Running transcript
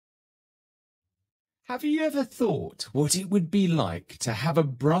Have you ever thought what it would be like to have a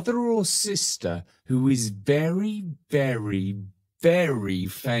brother or sister who is very, very, very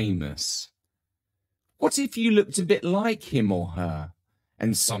famous? What if you looked a bit like him or her,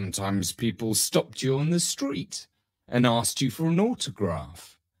 and sometimes people stopped you on the street and asked you for an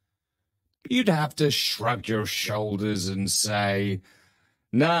autograph? You'd have to shrug your shoulders and say,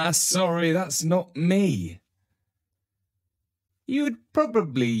 "Nah, sorry, that's not me." You'd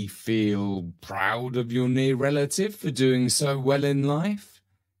probably feel proud of your near relative for doing so well in life.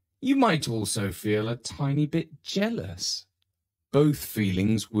 You might also feel a tiny bit jealous. Both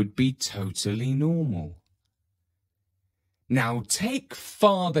feelings would be totally normal. Now take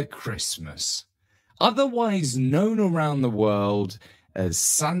Father Christmas, otherwise known around the world as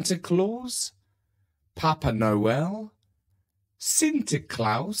Santa Claus, Papa Noel,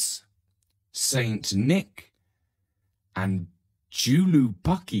 Sinterklaas, Saint Nick, and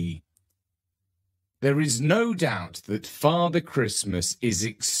Julupucky. There is no doubt that Father Christmas is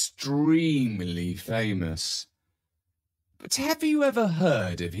extremely famous. But have you ever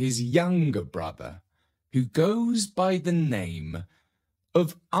heard of his younger brother, who goes by the name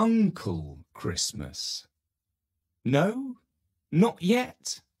of Uncle Christmas? No? Not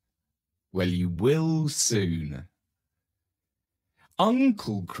yet? Well, you will soon.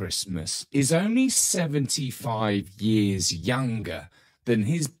 Uncle Christmas is only 75 years younger than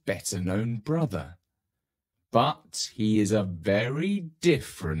his better-known brother, but he is a very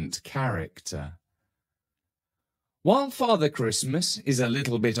different character. While Father Christmas is a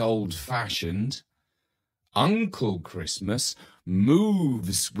little bit old-fashioned, Uncle Christmas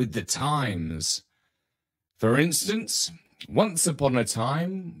moves with the times. For instance, once upon a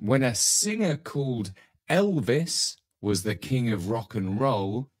time, when a singer called Elvis was the king of rock and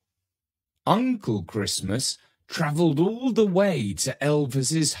roll, Uncle Christmas travelled all the way to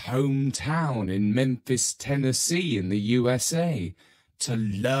Elvis's hometown in Memphis, Tennessee in the USA to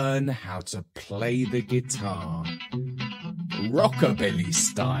learn how to play the guitar, rockabilly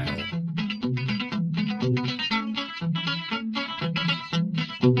style.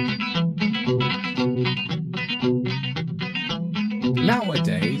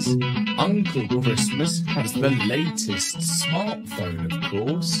 Nowadays, Uncle Christmas has the latest smartphone, of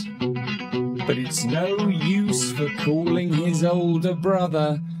course, but it's no use for calling his older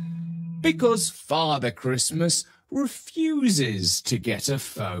brother, because Father Christmas refuses to get a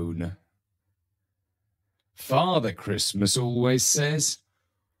phone. Father Christmas always says,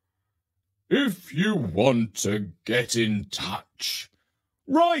 "If you want to get in touch,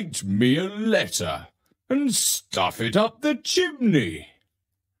 write me a letter and stuff it up the chimney."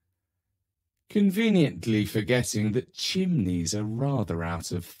 Conveniently forgetting that chimneys are rather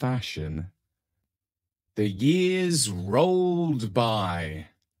out of fashion. The years rolled by.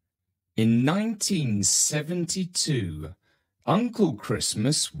 In 1972, Uncle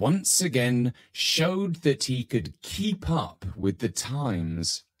Christmas once again showed that he could keep up with the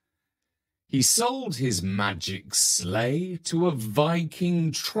times. He sold his magic sleigh to a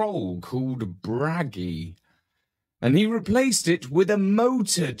Viking troll called Braggy, and he replaced it with a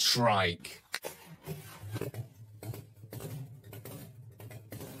motor trike.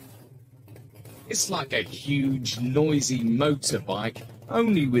 It's like a huge, noisy motorbike,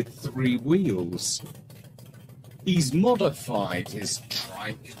 only with 3 wheels. He's modified his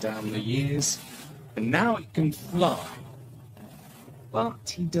trike down the years, and now it can fly.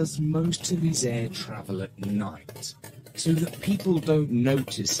 But he does most of his air travel at night, so that people don't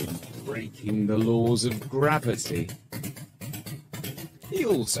notice him breaking the laws of gravity. He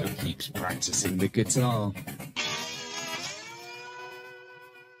also keeps practicing the guitar.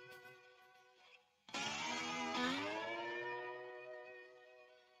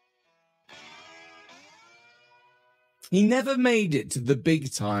 He never made it to the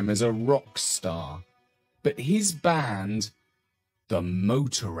big time as a rock star, but his band, the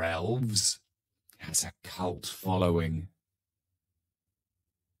Motor Elves, has a cult following.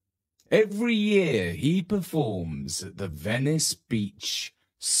 Every year he performs at the Venice Beach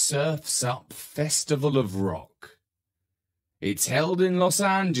Surf's Up Festival of Rock. It's held in Los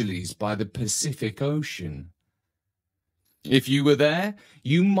Angeles by the Pacific Ocean. If you were there,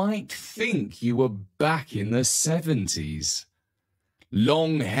 you might think you were back in the 70s.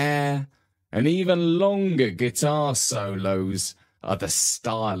 Long hair and even longer guitar solos are the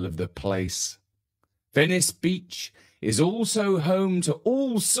style of the place. Venice Beach is also home to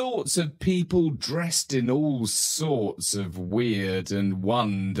all sorts of people dressed in all sorts of weird and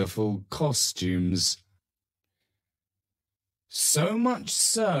wonderful costumes. So much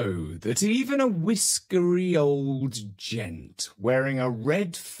so that even a whiskery old gent wearing a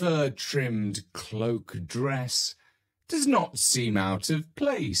red fur-trimmed cloak dress does not seem out of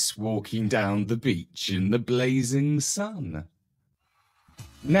place walking down the beach in the blazing sun.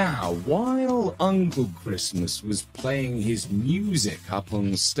 Now, while Uncle Christmas was playing his music up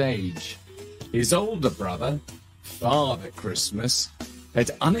on stage, his older brother, Father Christmas,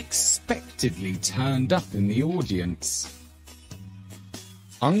 had unexpectedly turned up in the audience.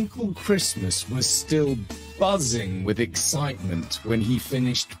 Uncle Christmas was still buzzing with excitement when he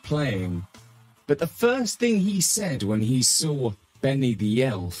finished playing, but the first thing he said when he saw Benny the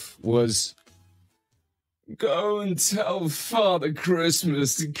Elf was, "Go and tell Father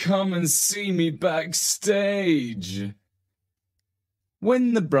Christmas to come and see me backstage."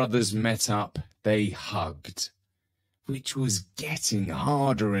 When the brothers met up, they hugged, which was getting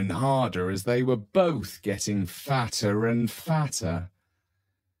harder and harder as they were both getting fatter and fatter.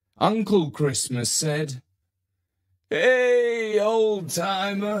 Uncle Christmas said, "Hey,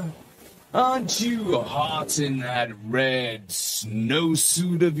 old-timer, aren't you hot in that red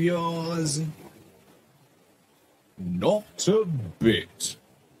snowsuit of yours?" "Not a bit,"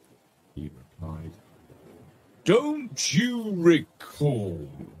 he replied. "Don't you recall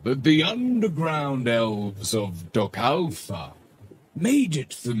that the underground elves of Dokalfa made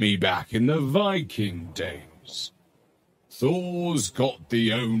it for me back in the Viking days? Thor's got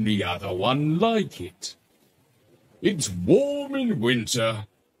the only other one like it. It's warm in winter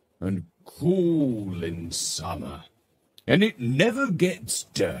and cool in summer, and it never gets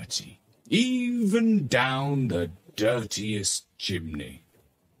dirty, even down the dirtiest chimney."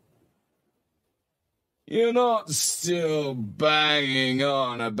 "You're not still banging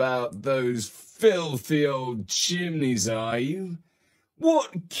on about those filthy old chimneys, are you?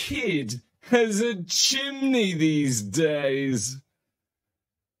 What kid has a chimney these days?"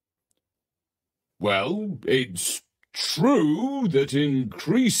 "Well, it's true that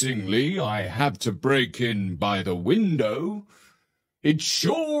increasingly I have to break in by the window. It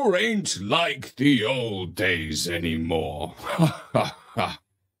sure ain't like the old days anymore. Ha ha ha.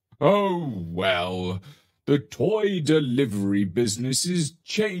 Oh well, the toy delivery business is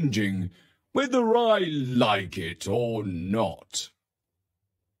changing, whether I like it or not."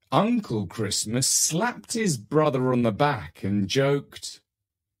 Uncle Christmas slapped his brother on the back and joked,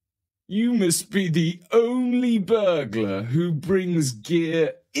 "You must be the only burglar who brings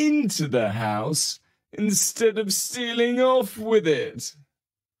gear into the house instead of stealing off with it."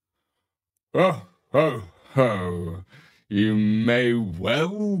 "Ho, ho, ho. You may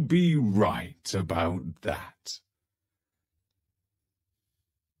well be right about that."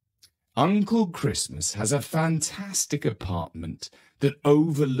 Uncle Christmas has a fantastic apartment that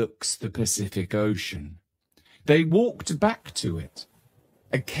overlooks the Pacific Ocean. They walked back to it,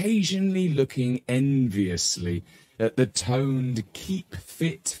 occasionally looking enviously at the toned keep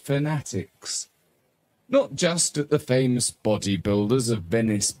fit fanatics, not just at the famous bodybuilders of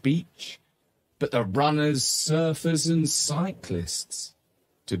Venice Beach, but the runners, surfers and cyclists.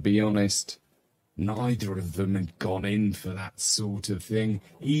 To be honest, neither of them had gone in for that sort of thing,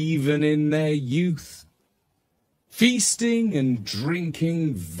 even in their youth. Feasting and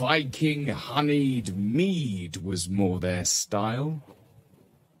drinking Viking honeyed mead was more their style.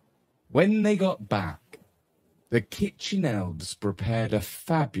 When they got back, the kitchen elves prepared a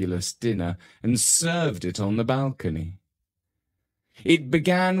fabulous dinner and served it on the balcony. It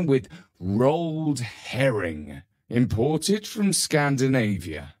began with rolled herring, imported from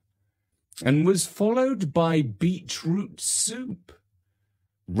Scandinavia, and was followed by beetroot soup,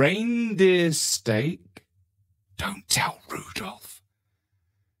 reindeer steak, don't tell Rudolph,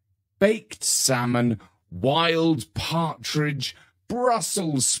 baked salmon, wild partridge,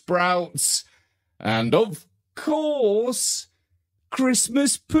 Brussels sprouts, and, of course,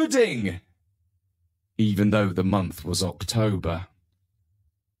 Christmas pudding, even though the month was October.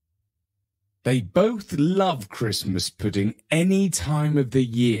 They both love Christmas pudding any time of the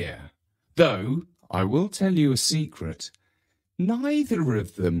year, though, I will tell you a secret, neither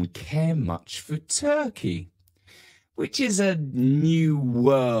of them care much for turkey, which is a New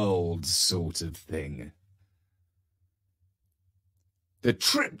World sort of thing. The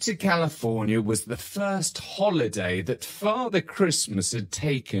trip to California was the first holiday that Father Christmas had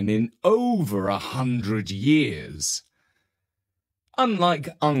taken in over 100 years. Unlike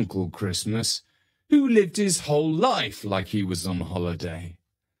Uncle Christmas, who lived his whole life like he was on holiday.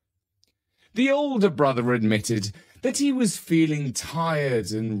 The older brother admitted that he was feeling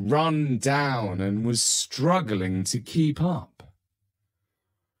tired and run down and was struggling to keep up.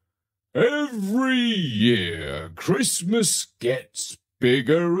 Every year Christmas gets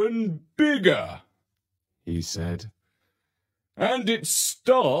bigger and bigger, he said. And it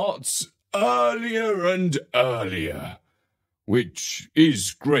starts earlier and earlier, which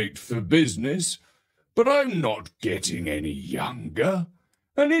is great for business, but I'm not getting any younger,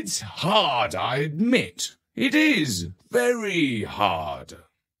 and it's hard, I admit. It is very hard.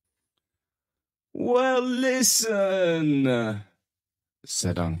 Well, listen,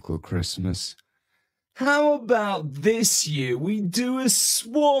 said Uncle Christmas. How about this year we do a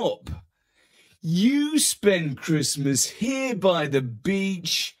swap? You spend Christmas here by the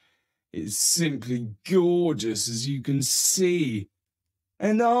beach. It's simply gorgeous, as you can see.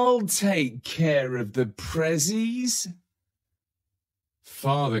 And I'll take care of the prezzies.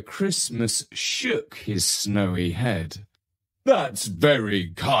 Father Christmas shook his snowy head. That's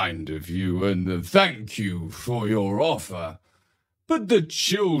very kind of you, and thank you for your offer. But the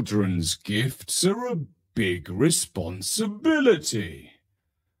children's gifts are a big responsibility.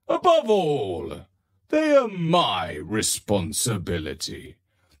 Above all, they are my responsibility.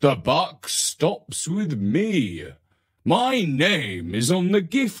 The buck stops with me. My name is on the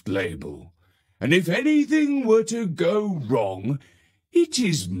gift label, and if anything were to go wrong, it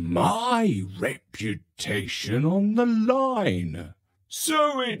is my reputation on the line.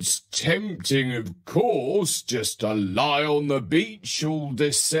 So it's tempting, of course, just to lie on the beach all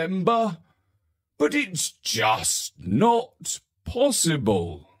December, but it's just not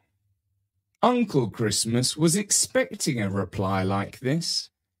possible. Uncle Christmas was expecting a reply like this.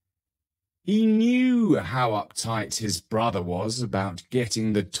 He knew how uptight his brother was about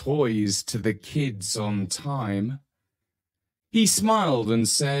getting the toys to the kids on time. He smiled and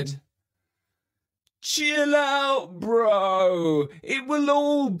said, "Chill out, bro. It will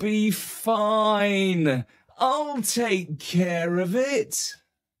all be fine. I'll take care of it."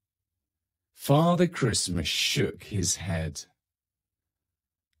 Father Christmas shook his head.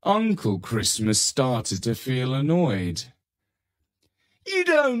 Uncle Christmas started to feel annoyed. "You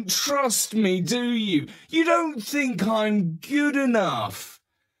don't trust me, do you? You don't think I'm good enough?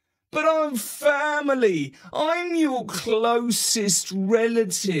 But I'm family. I'm your closest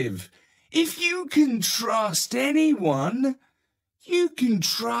relative. If you can trust anyone, you can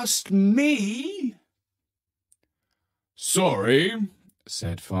trust me." "Sorry,"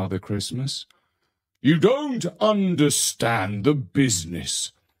 said Father Christmas. "You don't understand the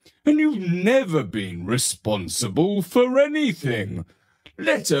business, and you've never been responsible for anything,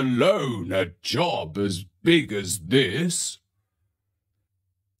 let alone a job as big as this."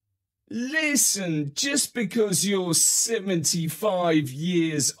 "Listen, just because you're 75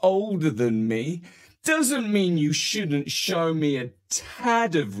 years older than me doesn't mean you shouldn't show me a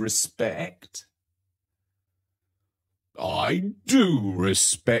tad of respect." "I do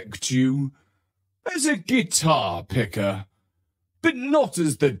respect you as a guitar picker, but not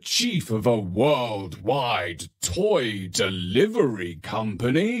as the chief of a worldwide toy delivery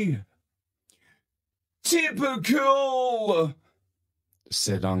company." "Typical,"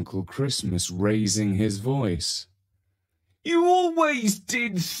 said Uncle Christmas, raising his voice. "You always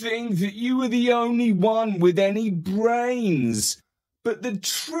did think that you were the only one with any brains, but the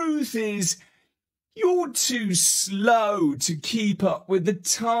truth is, you're too slow to keep up with the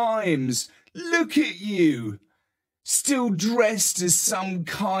times. Look at you, still dressed as some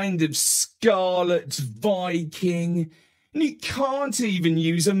kind of scarlet Viking, and you can't even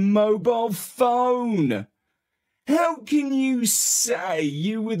use a mobile phone. How can you say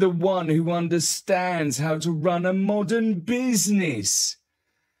you were the one who understands how to run a modern business?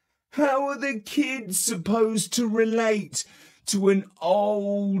 How are the kids supposed to relate to an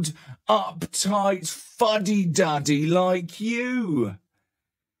old, uptight fuddy-duddy like you?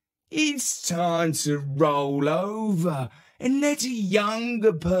 It's time to roll over and let a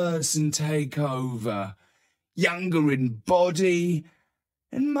younger person take over. Younger in body,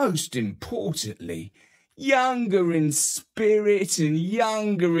 and most importantly, younger in spirit and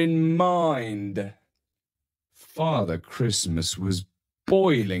younger in mind." Father Christmas was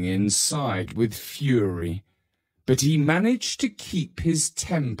boiling inside with fury, but he managed to keep his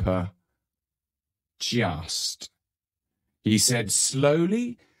temper. Just. He said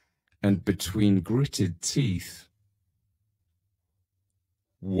slowly and between gritted teeth,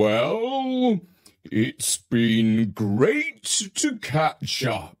 "Well, it's been great to catch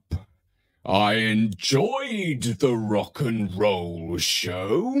up. I enjoyed the rock and roll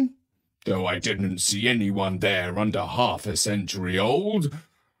show, though I didn't see anyone there under half a century old.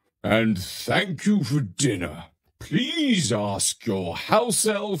 And thank you for dinner. Please ask your house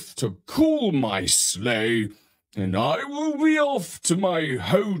elf to cool my sleigh and I will be off to my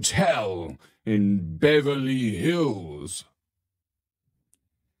hotel in Beverly Hills."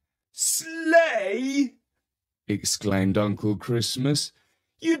 "Sleigh?" exclaimed Uncle Christmas.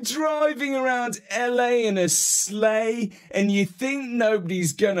 "You're driving around LA in a sleigh and you think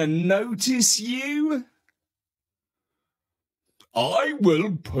nobody's gonna notice you?" "I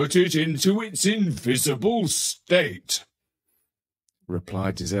will put it into its invisible state,"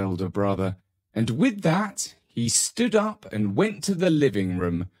 replied his elder brother, and with that he stood up and went to the living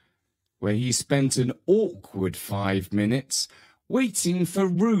room, where he spent an awkward 5 minutes waiting for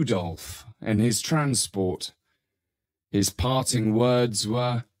Rudolph and his transport. His parting words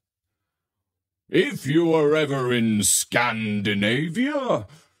were, "If you are ever in Scandinavia,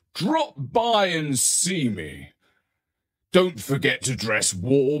 drop by and see me. Don't forget to dress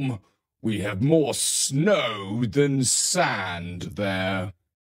warm. We have more snow than sand there."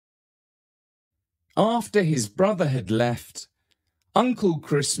 After his brother had left, Uncle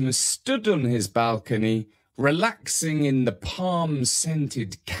Christmas stood on his balcony, relaxing in the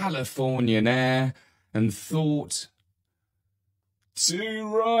palm-scented Californian air, and thought, "Too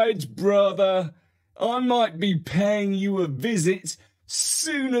right, brother. I might be paying you a visit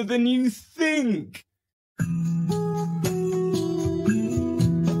sooner than you think."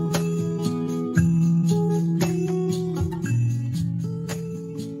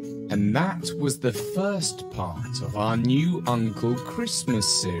 And that was the first part of our new Uncle Christmas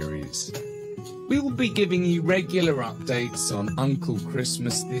series. We will be giving you regular updates on Uncle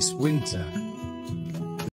Christmas this winter,